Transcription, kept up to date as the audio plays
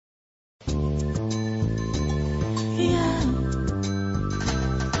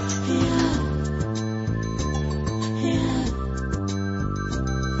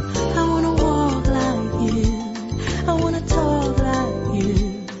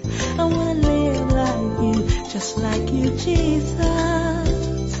just like you, Jesus.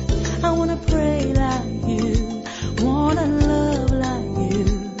 I wanna pray like you, wanna love like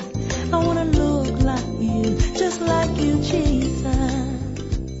you. I wanna look like you, just like you,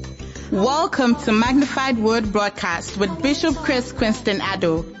 Jesus. Welcome to Magnified Word Broadcast with Bishop Chris Quinston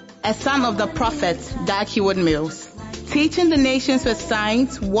Addo, a son of the prophet Dag Heward-Mills. Teaching the nations with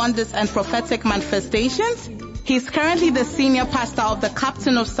signs, wonders, and prophetic manifestations, he's currently the senior pastor of the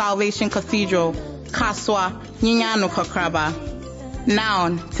Captain of Salvation Cathedral, Kaswa Nyinyano Kokraba. Now,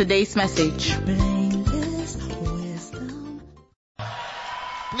 today's message.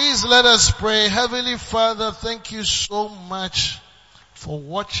 Please let us pray. Heavenly Father, thank you so much for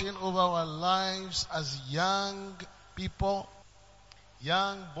watching over our lives as young people,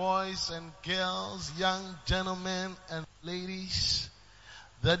 young boys and girls, young gentlemen and ladies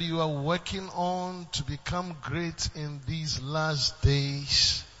that you are working on to become great in these last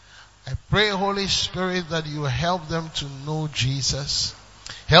days. I pray, Holy Spirit, that you help them to know Jesus.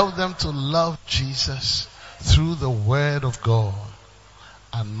 Help them to love Jesus through the Word of God.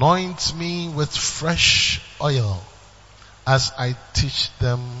 Anoint me with fresh oil as I teach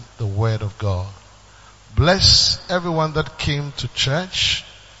them the Word of God. Bless everyone that came to church.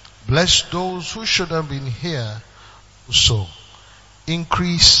 Bless those who should have been here. So,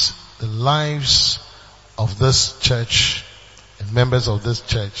 increase the lives of this church and members of this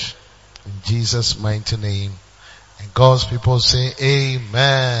church. In Jesus' mighty name. And God's people say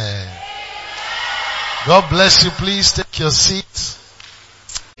amen. God bless you. Please take your seats.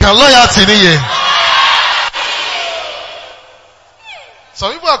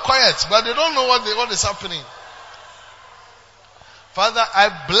 Some people are quiet, but they don't know what is happening. Father,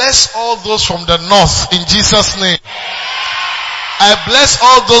 I bless all those from the north in Jesus' name. I bless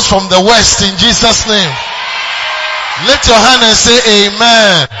all those from the west in Jesus' name. Lift your hand and say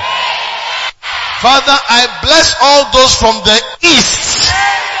amen. Father, I bless all those from the east.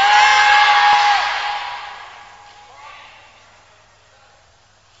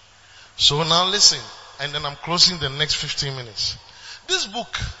 So now listen, and then I'm closing the next 15 minutes. This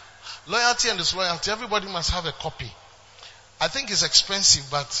book, Loyalty and Disloyalty, everybody must have a copy. I think it's expensive,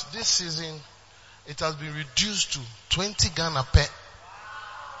 but this season it has been reduced to 20 Ghana per.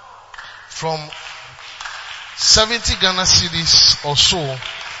 From 70 Ghana cedis or so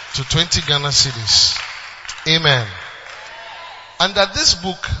to 20 Ghana cedis. Amen. Under this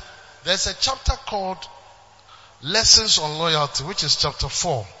book, there's a chapter called Lessons on Loyalty, which is chapter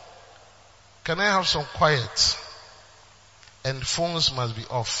 4. Can I have some quiet? And phones must be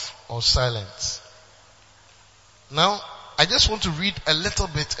off or silent. Now, I just want to read a little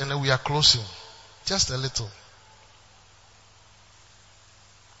bit and then we are closing. Just a little.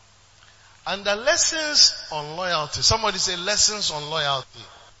 Under lessons on loyalty. Somebody say lessons on loyalty.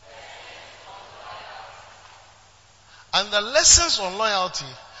 Under lessons on loyalty,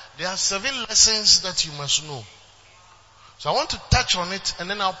 there are 7 lessons that you must know. So I want to touch on it and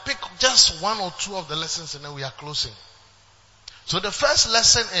then I'll pick just 1 or 2 of the lessons and then we are closing. So the first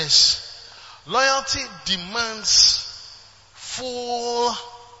lesson is, loyalty demands full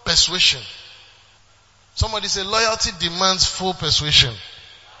persuasion. Somebody say loyalty demands full persuasion.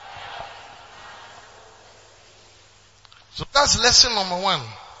 So that's lesson number 1.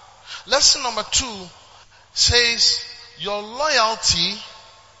 Lesson number 2 says your loyalty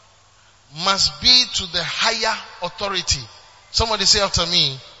must be to the higher authority. Somebody say after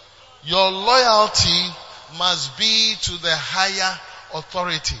me, your loyalty must be to the higher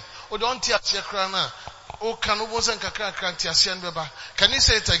authority. Can you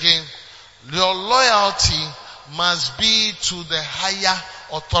say it again? Your loyalty must be to the higher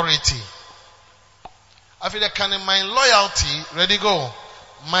authority. After can my loyalty, ready go.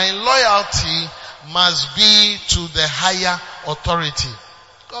 My loyalty must be to the higher authority.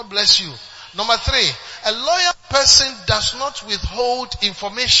 God bless you. Number 3, a loyal person does not withhold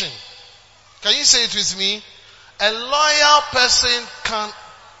information. Can you say it with me? A loyal person can.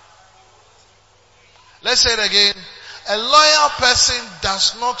 Let's say it again. A loyal person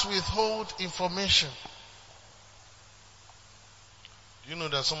does not withhold information. Do you know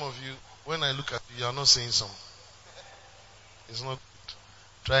that some of you, when I look at you, you are not saying something? It's not good.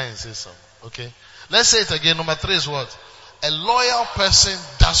 Try and say something. Okay? Let's say it again. Number 3 is what? A loyal person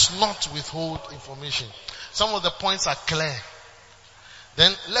does not withhold information. Some of the points are clear.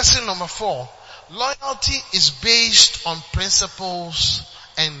 Then lesson number 4. Loyalty is based on principles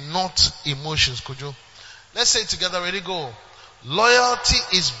and not emotions. Could you? Let's say it together. Ready, go. Loyalty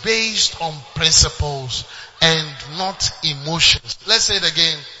is based on principles and not emotions. Let's say it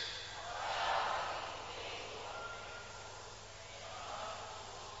again.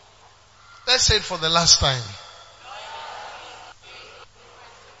 Let's say it for the last time.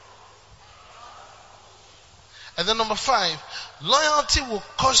 And then number 5, loyalty will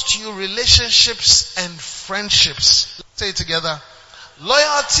cost you relationships and friendships. Let's say it together.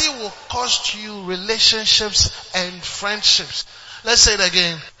 Loyalty will cost you relationships and friendships. Let's say it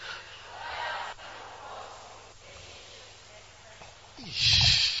again.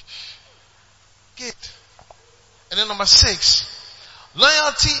 Good. And then number 6,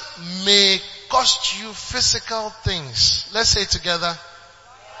 loyalty may cost you physical things. Let's say it together.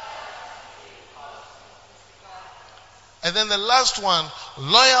 And then the last one,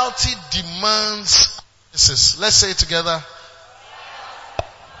 loyalty demands analysis. Let's say it together.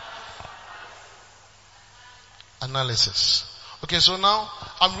 Analysis. Okay, so now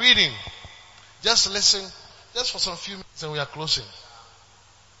I'm reading. Just listen, just for some few minutes and we are closing.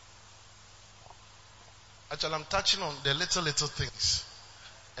 Actually, I'm touching on the little things.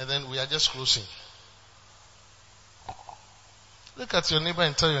 And then we are just closing. Look at your neighbor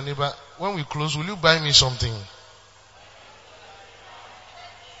and tell your neighbor, when we close, will you buy me something?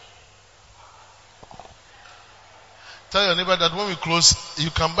 Tell your neighbor that when we close, you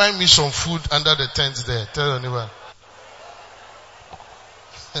can buy me some food under the tent there. Tell your neighbor.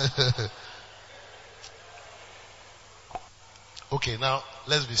 Okay, now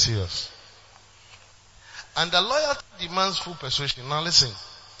let's be serious. And the loyalty demands full persuasion. Now listen.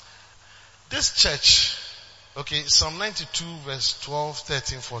 This church, okay, Psalm 92 verse 12,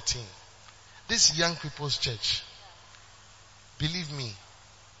 13, 14. This young people's church, believe me,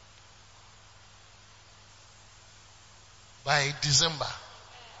 by December,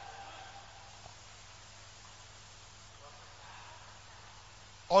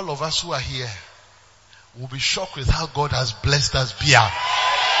 all of us who are here will be shocked with how God has blessed us beyond.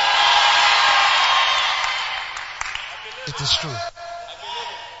 It is true.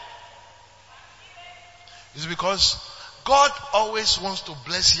 It's because God always wants to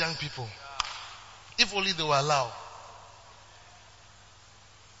bless young people. If only they will allow.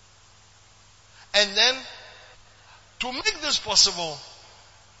 And then, to make this possible,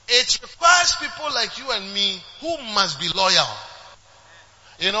 it requires people like you and me who must be loyal.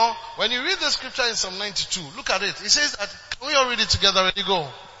 You know, when you read the scripture in Psalm 92, look at it. It says that, can we all read it together? Ready,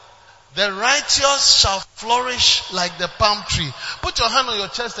 go. The righteous shall flourish like the palm tree. Put your hand on your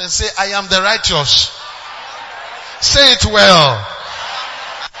chest and say, I am the righteous. Say it well.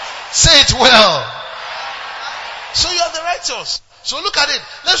 Say it well. So you are the righteous. So look at it.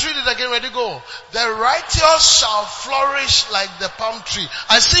 Let's read it again. Ready, go. The righteous shall flourish like the palm tree.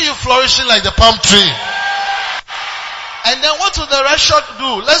 I see you flourishing like the palm tree. And then what will the righteous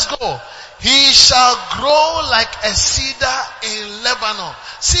do? Let's go. He shall grow like a cedar in Lebanon.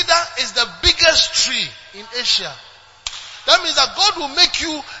 Cedar is the biggest tree in Asia. That means that God will make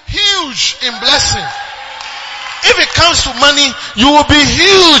you huge in blessing. If it comes to money, you will be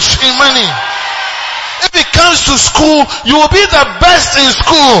huge in money. If it comes to school, you will be the best in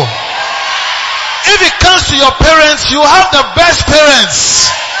school. If it comes to your parents, you have the best parents.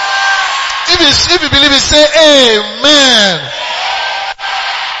 If you believe it, say amen.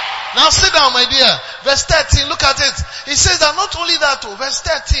 Now sit down, my dear. Verse 13, look at it. He says that not only that, verse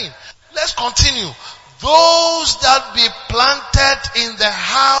 13. Let's continue. Those that be planted in the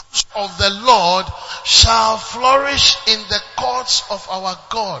house of the Lord shall flourish in the courts of our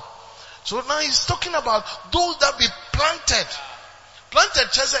God. So now he's talking about those that be planted. Planted,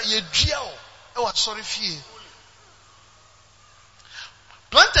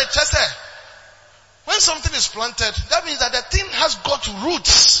 planted, when something is planted, that means that the thing has got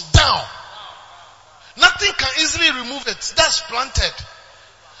roots down. Nothing can easily remove it. That's planted.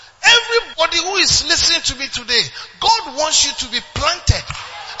 Everybody who is listening to me today, God wants you to be planted.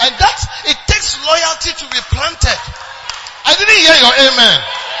 And that, it takes loyalty to be planted. I didn't hear your amen.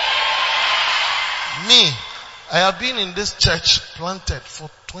 Me, I have been in this church planted for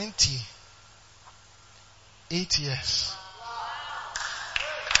 28 years.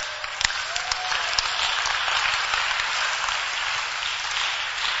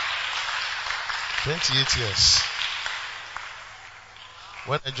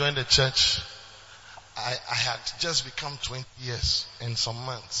 When I joined the church, I had just become 20 years and some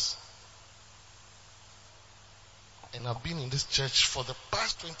months. And I've been in this church for the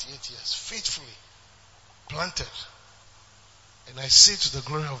past 28 years, faithfully planted. And I say to the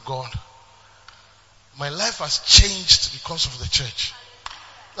glory of God, my life has changed because of the church.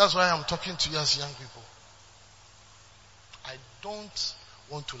 That's why I'm talking to you as young people. I don't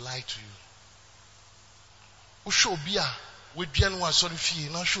want to lie to you.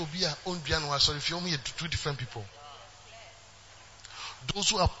 Two different people. Those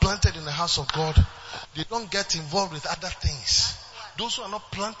who are planted in the house of God, they don't get involved with other things. those who are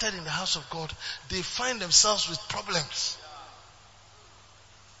not planted in the house of God, they find themselves with problems.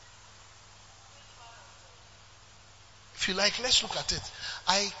 If you like, let's look at it.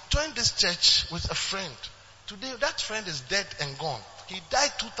 I joined this church with a friend. Today, that friend is dead and gone. He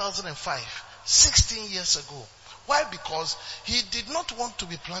died 2005, 16 years ago. Why? Because he did not want to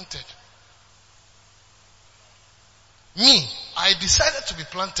be planted. Me, I decided to be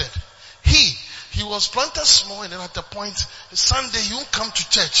planted. He was planted small, and then at a point, Sunday he won't come to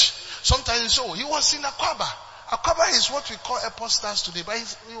church. Sometimes he was in Akwaba. Akwaba is what we call airport stars today, but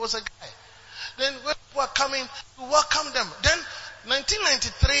he was a guy. Then when people were coming, we welcomed them. Then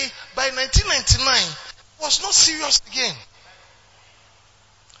 1993, by 1999, it was not serious again.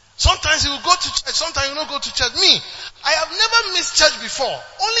 Sometimes he will go to church, sometimes he will not go to church. Me, I have never missed church before.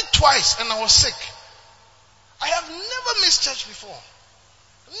 Only twice, and I was sick. I have never missed church before.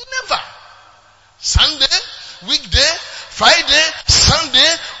 Never. Sunday, weekday, Friday,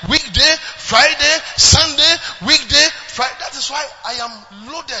 Sunday, weekday, Friday, Sunday, weekday, Friday. That is why I am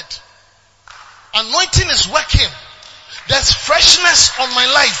loaded. Anointing is working. There's freshness on my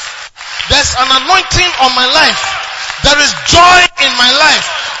life. There's an anointing on my life. There is joy in my life.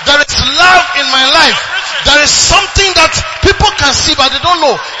 There is love in my life. There is something that people can see but they don't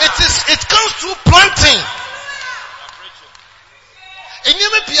know. It comes through planting.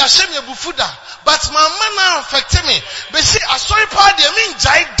 But my man now affected me. But see, I sorry party, I mean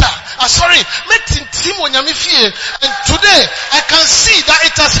jaida. I sorry, and today I can see that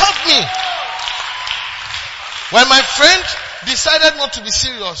it has helped me. When my friend decided not to be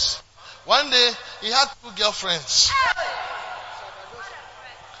serious, one day he had 2 girlfriends.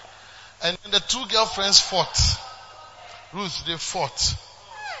 And the 2 girlfriends fought. Ruth, they fought.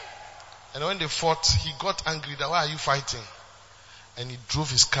 And when they fought, he got angry that why are you fighting? And he drove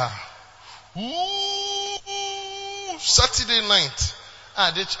his car. Ooh, Saturday night.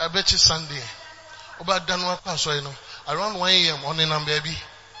 I bet you Sunday. About around 1 a.m. on a baby.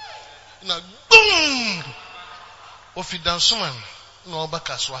 Boom! Ofi Dansuman. No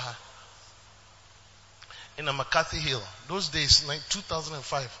Bakaswaha. In a McCarthy Hill. Those days,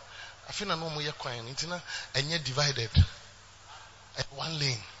 2005. I feel no more crying. And yet divided. At 1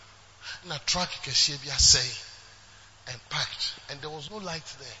 lane. In a truck, you can say. And packed. And there was no light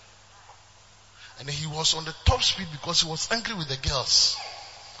there. And he was on the top speed because he was angry with the girls.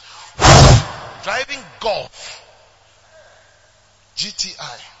 Driving Golf.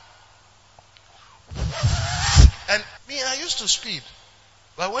 GTI. And me, I used to speed.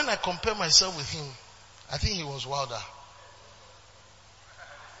 But when I compare myself with him, I think he was wilder.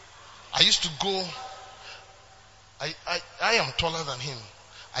 I used to go, I am taller than him.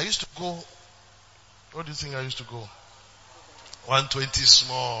 I used to go, what do you think I used to go? 120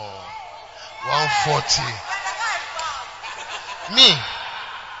 small, 140. Me,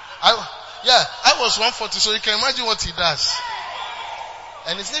 I was 140, so you can imagine what he does.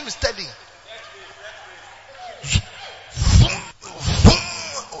 And his name is Teddy.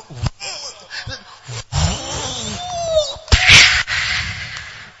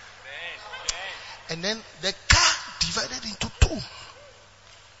 And then the car divided into 2.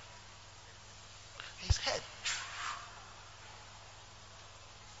 His head.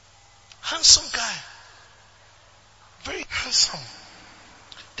 Handsome guy. Very handsome.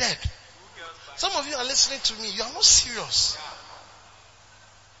 Dead. Some of you are listening to me. You are not serious.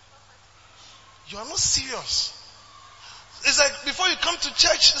 You are not serious. It's like before you come to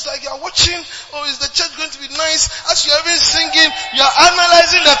church, it's like you are watching, oh, is the church going to be nice? As you are even singing, you are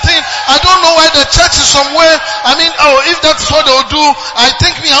analyzing the thing. I don't know why the church is somewhere. I mean, oh, if that's what they'll do, I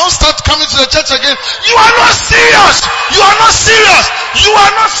think me, I'll start coming to the church again. You are not serious! You are not serious! You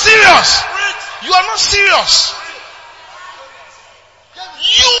are not serious! You are not serious!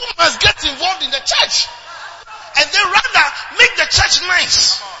 You must get involved in the church. And then rather make the church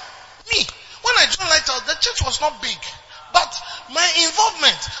nice. Me, when I joined Lighthouse, the church was not big. But my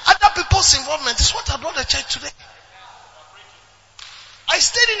involvement, other people's involvement is what I brought the church today. I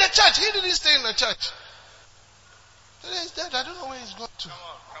stayed in the church. He didn't stay in the church. Today he's dead. I don't know where he's gone to. Come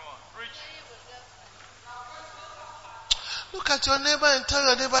on. Preach. Look at your neighbor and tell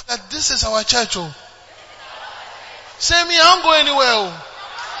your neighbor that this is our church. Oh. Say me, I don't go anywhere. Oh.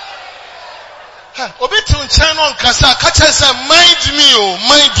 Obitun channel on Kasa. Kacha say, mind me. Oh,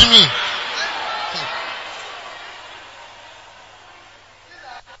 mind me.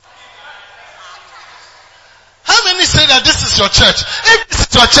 How many say that this is your church? If this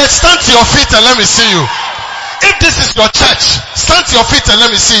is your church, stand to your feet and let me see you. If this is your church, stand to your feet and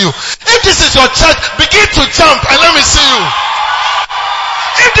let me see you. If this is your church, begin to jump and let me see you.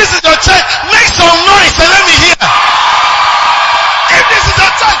 If this is your church, make some noise and let me hear.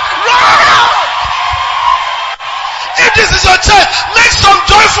 church, run! If this is your church, make some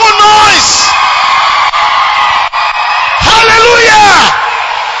joyful noise. Hallelujah!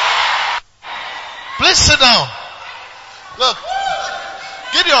 Please sit down. Look,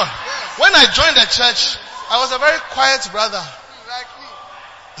 Gideon, when I joined the church, I was a very quiet brother.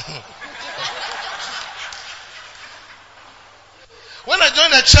 When I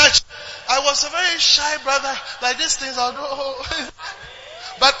joined the church, I was a very shy brother. Like these things I'll do.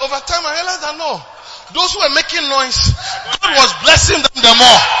 But over time I realized that no, those who were making noise, God was blessing them the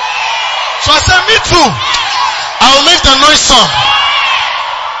more. So I said, me too. I will make the noise some.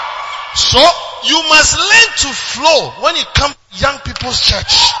 So you must learn to flow when it comes to young people's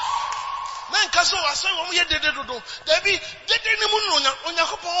church.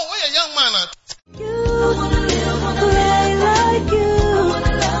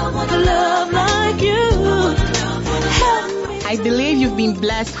 I believe you've been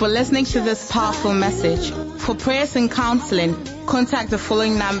blessed for listening to this powerful message. For prayers and counseling, contact the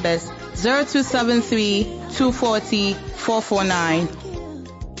following numbers: 0273 240 449,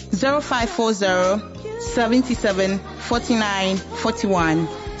 0540 77 49 41.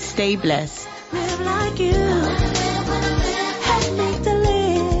 Stay blessed. Live like you.